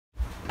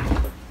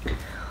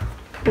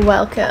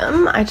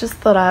Welcome. I just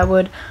thought I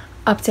would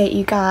update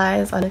you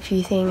guys on a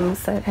few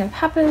things that have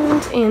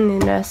happened in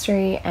the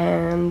nursery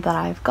and that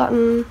I've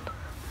gotten.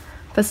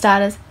 For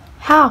starters,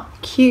 how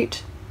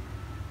cute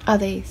are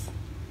these?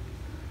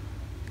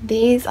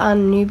 These are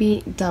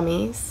newbie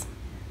dummies.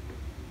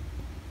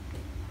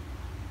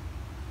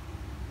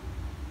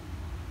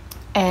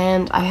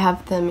 And I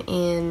have them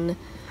in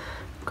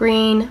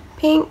green,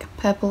 pink,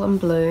 purple and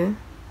blue.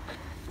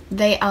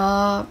 They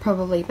are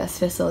probably best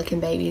for silicone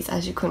babies,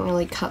 as you couldn't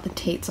really cut the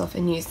teats off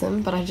and use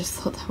them, but I just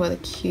thought they were the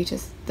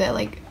cutest. They're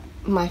like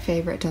my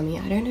favourite dummy.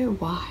 I don't know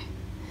why.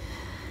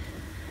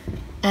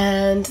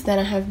 And then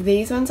I have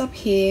these ones up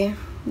here.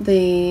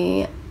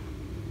 The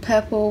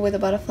purple with a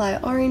butterfly,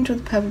 orange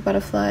with a purple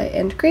butterfly,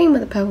 and green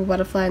with a purple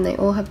butterfly, and they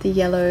all have the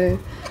yellow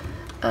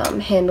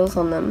handles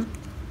on them.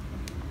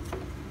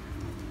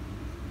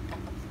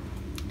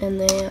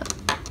 And they're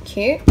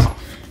cute.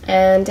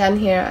 And down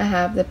here I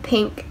have the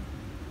pink,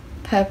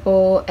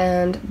 purple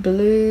and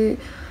blue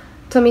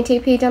Tommy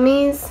TP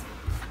dummies,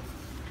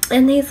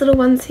 and these little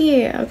ones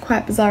here are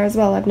quite bizarre as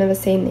well. I've never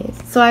seen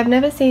these, so I've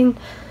never seen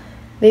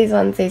these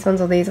ones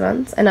or these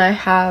ones, and I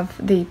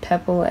have the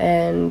purple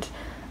and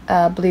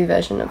blue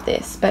version of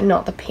this but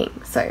not the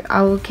pink, so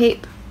I will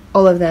keep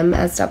all of them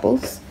as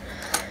doubles.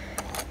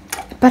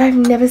 But I've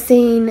never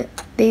seen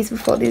these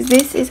before.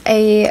 This is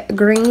a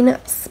green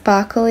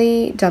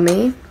sparkly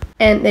dummy,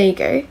 and there you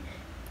go.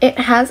 It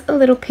has a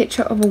little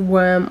picture of a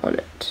worm on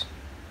it,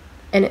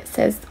 and it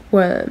says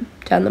worm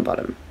down the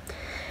bottom.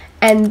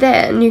 And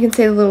then you can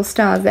see the little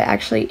stars. They're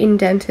actually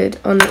indented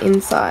on the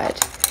inside,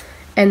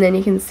 and then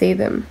you can see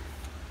them.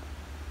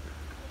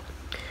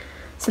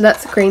 So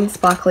that's green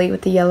sparkly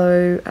with the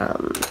yellow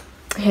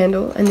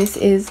handle, and this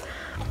is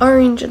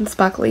orange and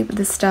sparkly with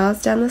the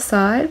stars down the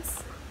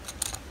sides.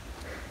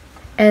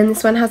 And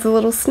this one has a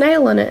little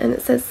snail on it, and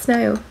it says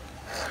snail.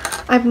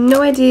 I have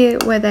no idea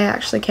where they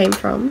actually came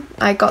from.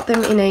 I got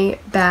them in a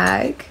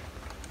bag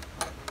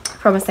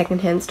from a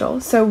secondhand store.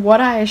 So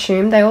what I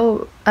assume, they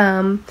all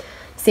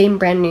seem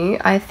brand new.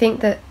 I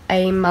think that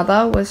a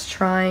mother was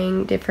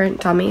trying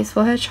different dummies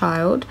for her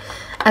child,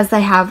 as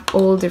they have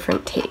all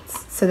different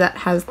teats. So that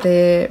has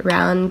the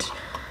round,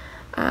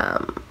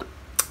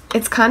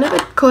 it's kind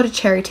of called a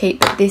cherry teat,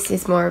 but this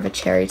is more of a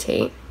cherry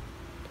teat.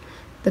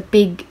 The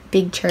big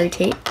cherry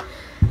teat.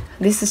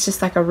 This is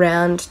just like a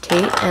round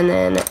teat, and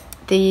then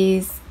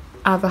these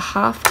are the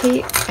half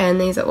teat, and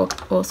these are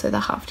also the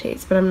half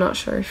teats, but I'm not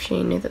sure if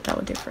she knew that they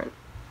were different.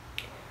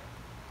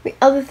 The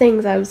other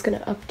things I was going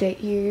to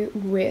update you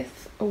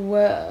with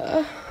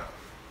were,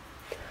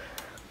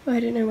 I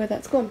don't know where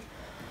that's gone,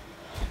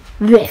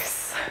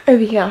 this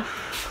over here.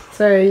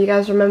 So you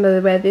guys remember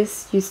where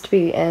this used to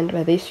be and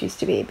where this used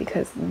to be,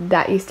 because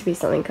that used to be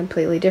something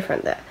completely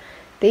different there.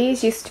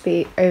 These used to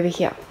be over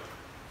here,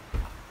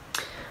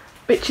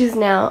 which is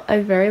now a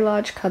very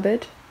large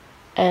cupboard,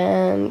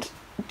 and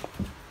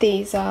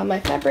these are my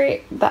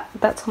fabric,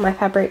 that's all my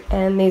fabric,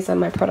 and these are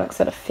my products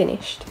that are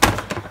finished,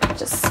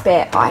 just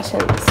spare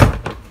items.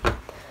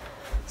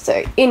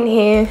 So in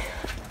here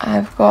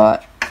I've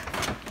got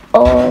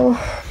all,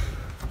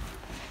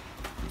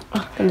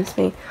 oh goodness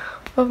me,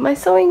 of my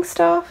sewing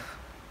stuff,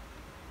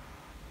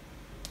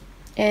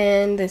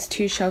 and there's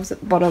two shelves at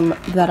the bottom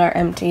that are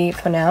empty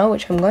for now,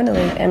 which I'm going to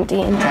leave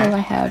empty until I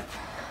have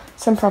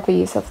some proper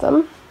use of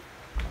them.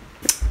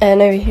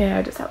 And over here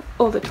I just have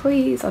all the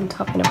toys on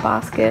top in a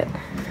basket.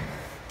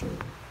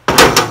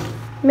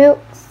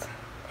 Milks,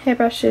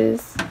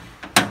 hairbrushes,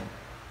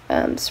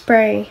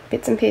 spray,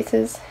 bits and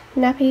pieces,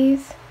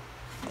 nappies.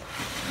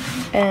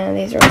 And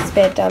these are all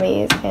spare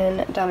dummies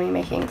and dummy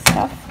making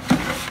stuff.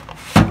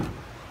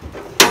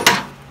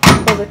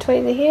 All the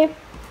toys are here.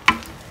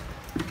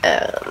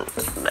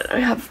 I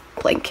have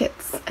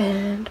blankets,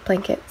 and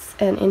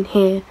in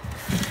here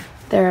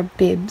there are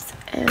bibs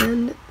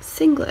and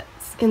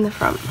singlets in the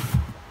front.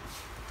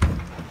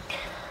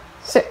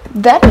 So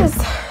that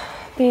has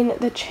been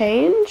the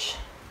change.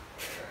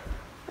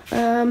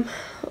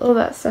 All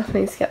that stuff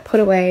needs to get put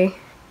away.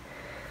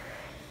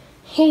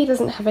 He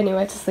doesn't have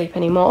anywhere to sleep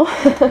anymore.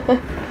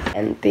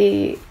 And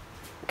the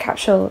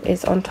capsule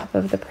is on top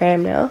of the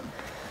pram now.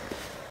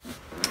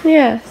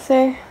 Yeah,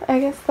 so I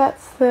guess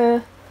that's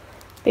the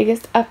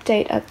biggest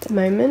update at the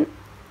moment.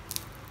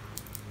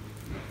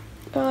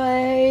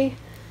 I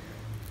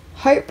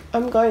hope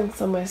I'm going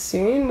somewhere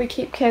soon. We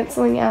keep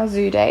cancelling our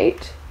zoo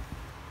date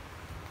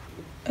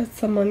as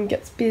someone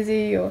gets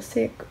busy or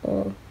sick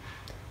or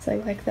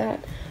something like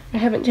that. I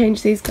haven't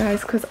changed these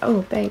guys because,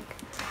 oh bang,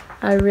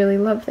 I really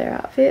love their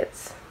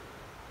outfits.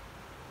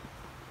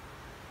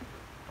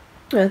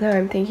 Although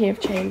I'm thinking of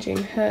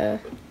changing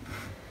her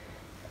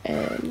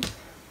and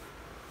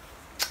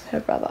her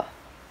brother.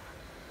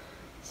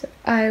 So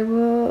I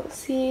will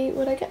see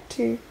what I get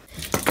to.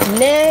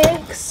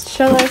 Next,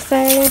 shall I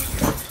say?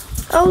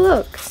 Oh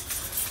look,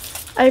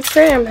 a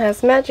pram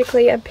has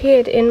magically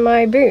appeared in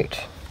my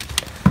boot.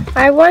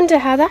 I wonder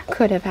how that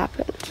could have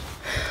happened.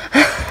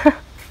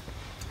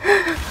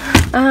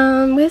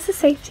 Where's the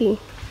safety?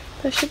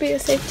 There should be a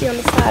safety on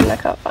the side and I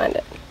can't find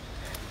it.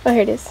 Oh,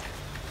 here it is.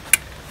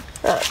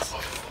 Right,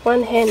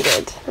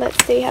 one-handed.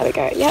 Let's see how we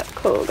go. Yep,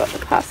 cool. Got the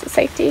pass of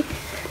safety.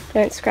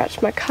 Don't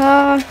scratch my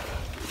car.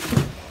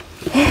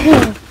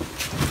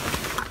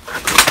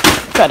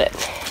 Got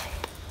it.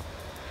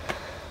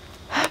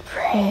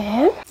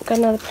 Pram. Got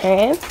another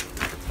pram.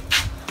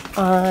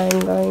 I'm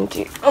going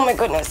to, oh my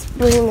goodness,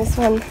 bring this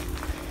one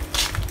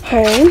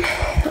home.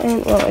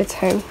 And well, it's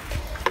home.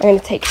 I'm going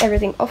to take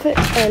everything off it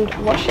and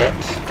wash it.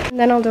 And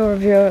then I'll do a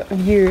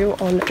review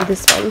on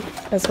this one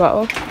as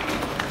well.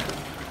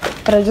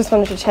 But I just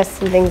wanted to test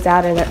some things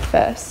out in it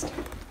first.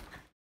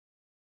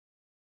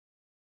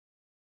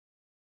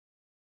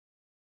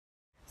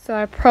 So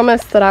I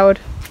promised that I would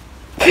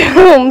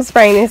film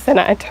spraying this and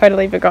I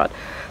totally forgot.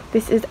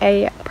 This is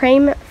a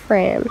Pram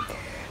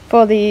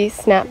for the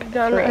Snap 3.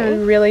 Done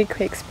a really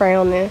quick spray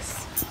on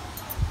this,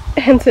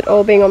 hence it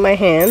all being on my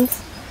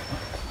hands.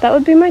 That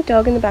would be my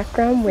dog in the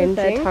background whinging.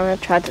 The third time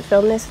I've tried to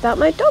film this without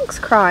my dogs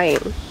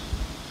crying.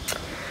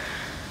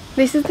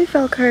 This is the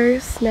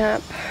Velcro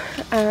Snap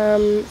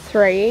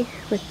 3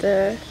 with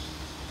the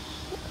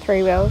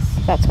 3 wheels.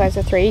 That's why it's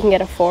a 3. You can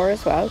get a 4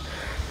 as well.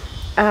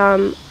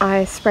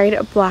 I sprayed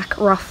it black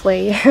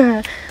roughly.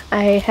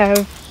 I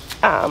have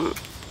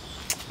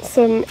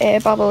some air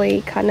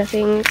bubbly kind of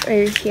things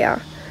over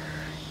here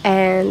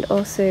and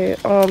also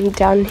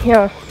down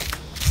here,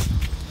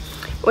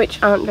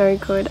 which aren't very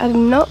good.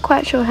 I'm not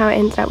quite sure how I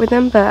ended up with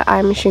them, but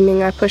I'm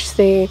assuming I pushed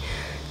the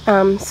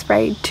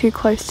spray too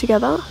close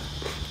together.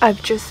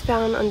 I've just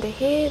found under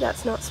here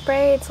that's not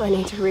sprayed, so I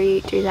need to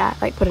redo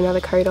that, like put another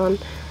coat on,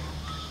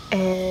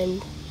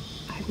 and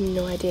I have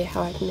no idea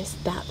how I've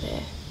missed that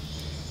there,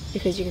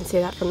 because you can see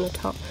that from the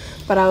top.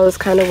 But I was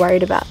kind of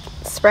worried about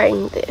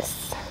spraying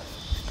this,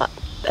 but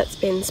that's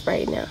been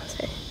sprayed now,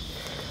 so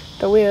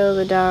the wheels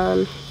are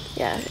done.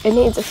 Yeah, it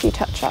needs a few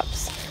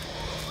touch-ups.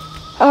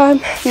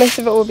 Most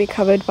of it will be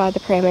covered by the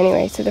pram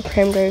anyway, so the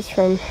pram goes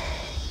from,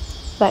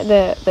 like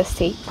the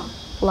seat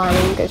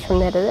lining goes from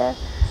there to there.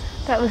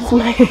 That was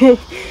my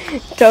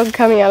dog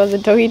coming out of the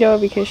doggy door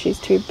because she's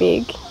too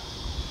big.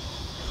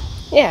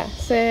 Yeah,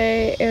 so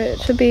it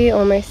should be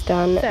almost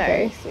done.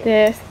 So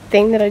the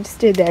thing that I just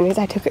did then is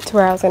I took it to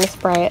where I was going to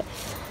spray it,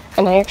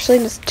 and I actually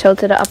just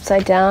tilted it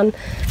upside down,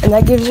 and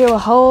that gives you a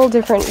whole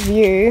different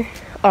view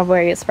of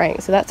where you're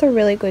spraying. So that's a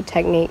really good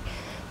technique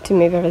to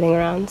move everything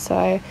around.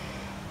 So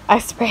I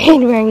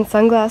sprayed wearing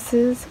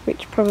sunglasses,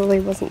 which probably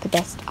wasn't the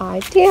best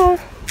idea,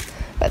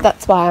 but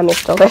that's why I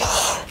missed all those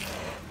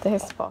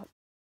spots.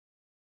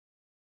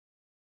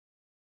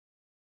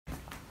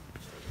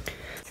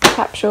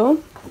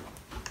 Capsule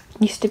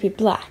used to be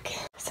black,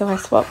 so I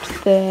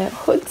swapped the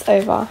hoods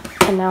over,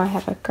 and now I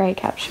have a grey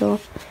capsule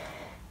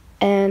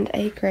and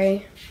a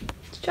grey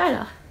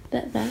strider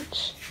that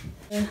match.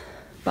 The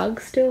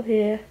bug's still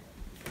here.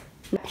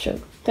 Capsule,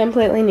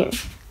 completely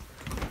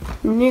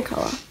new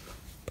colour.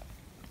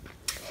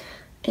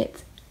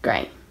 It's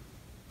grey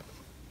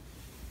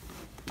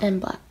and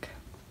black,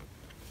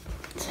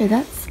 so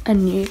that's a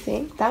new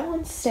thing. That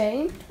one's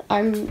staying.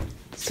 I'm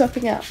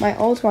swapping out my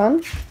old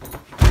one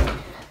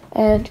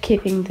and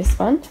keeping this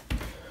one,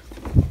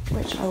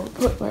 which I will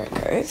put where it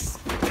goes.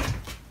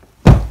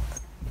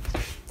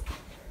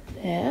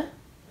 There.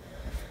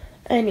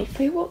 And if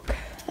we walk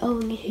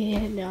along here,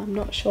 now I'm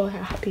not sure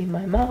how happy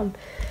my mum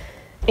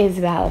is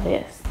about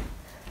this,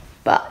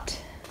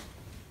 but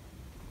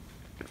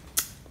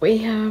we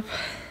have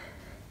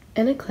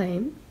an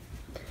Acclaim,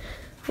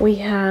 we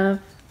have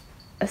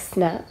a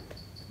Snap,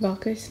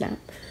 Velcro Snap,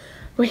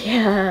 we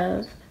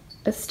have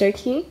a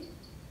Stokey,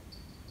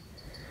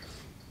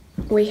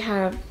 we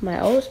have my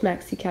old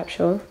maxi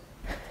capsule,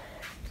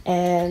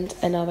 and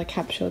another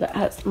capsule that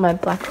has my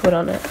black hood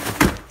on it,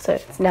 so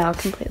it's now a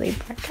completely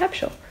black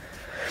capsule.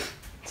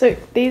 So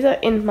these are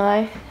in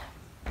my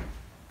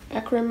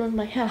back room of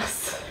my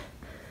house,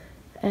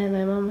 and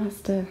my mum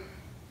has to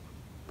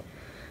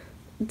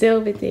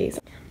deal with these.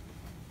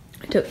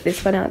 I took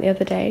this one out the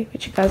other day,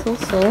 which you guys all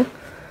saw,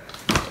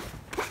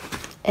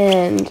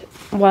 and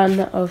one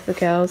of the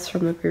girls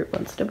from the group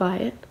wants to buy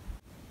it.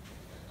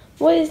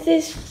 What is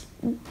this?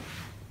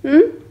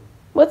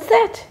 What's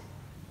that?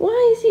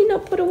 Why is he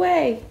not put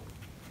away?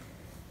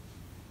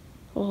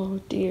 Oh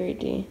dearie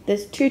dear.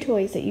 There's 2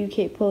 toys that you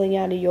keep pulling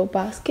out of your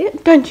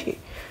basket, don't you?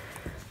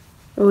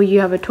 Or you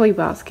have a toy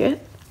basket.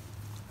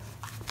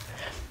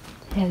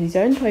 He has his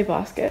own toy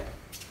basket.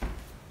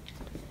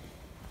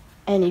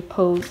 And he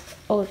pulls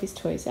all of his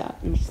toys out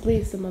and just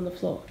leaves them on the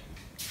floor.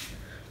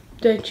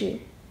 Don't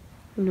you?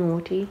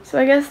 Naughty. So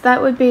I guess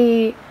that would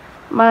be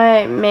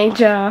my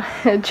major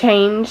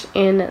change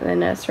in the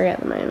nursery at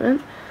the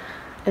moment,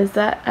 is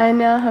that I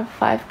now have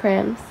 5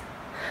 prams.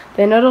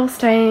 They're not all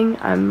staying.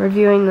 I'm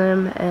reviewing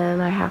them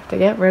and I have to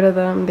get rid of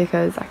them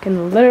because I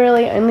can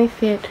literally only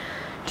fit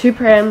 2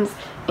 prams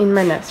in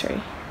my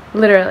nursery.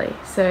 Literally.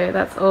 So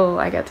that's all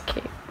I get to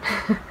keep.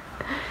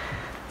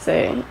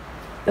 So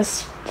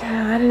this,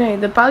 I don't know,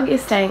 the bug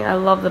is staying. I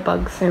love the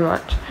bug so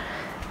much.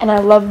 And I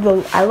love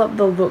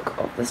the look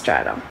of the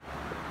strider.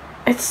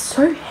 It's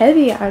so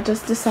heavy. I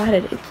just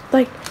decided it's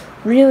like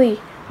really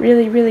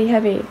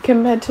heavy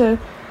compared to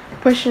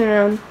pushing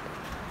around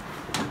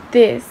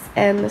this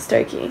and the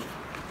Stokey.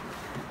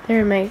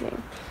 They're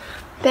amazing.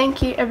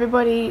 Thank you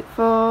everybody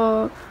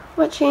for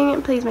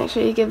watching. Please make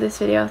sure you give this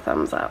video a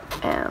thumbs up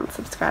and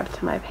subscribe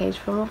to my page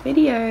for more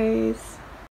videos.